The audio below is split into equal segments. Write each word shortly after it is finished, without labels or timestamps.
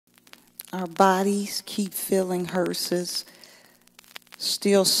Our bodies keep feeling hearses,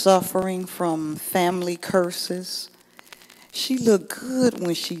 still suffering from family curses. She looked good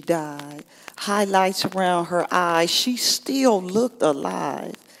when she died. Highlights around her eyes. She still looked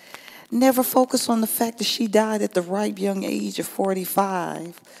alive. Never focused on the fact that she died at the ripe young age of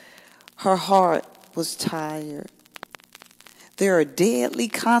 45. Her heart was tired. There are deadly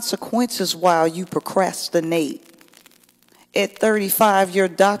consequences while you procrastinate. At 35, your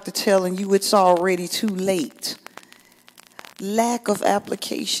doctor telling you it's already too late. Lack of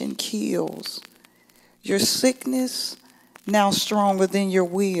application kills. Your sickness now stronger than your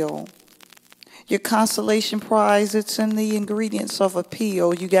will. Your consolation prize, it's in the ingredients of a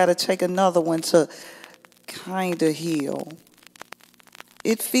pill. You got to take another one to kind of heal.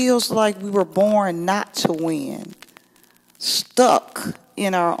 It feels like we were born not to win, stuck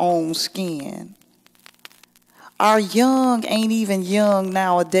in our own skin. Our young ain't even young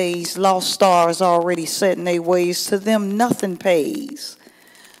nowadays. Lost stars already set in their ways. To them, nothing pays.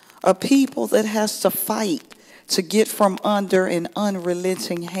 A people that has to fight to get from under an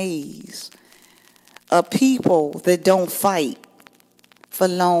unrelenting haze. A people that don't fight for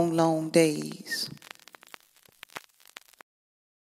long, long days.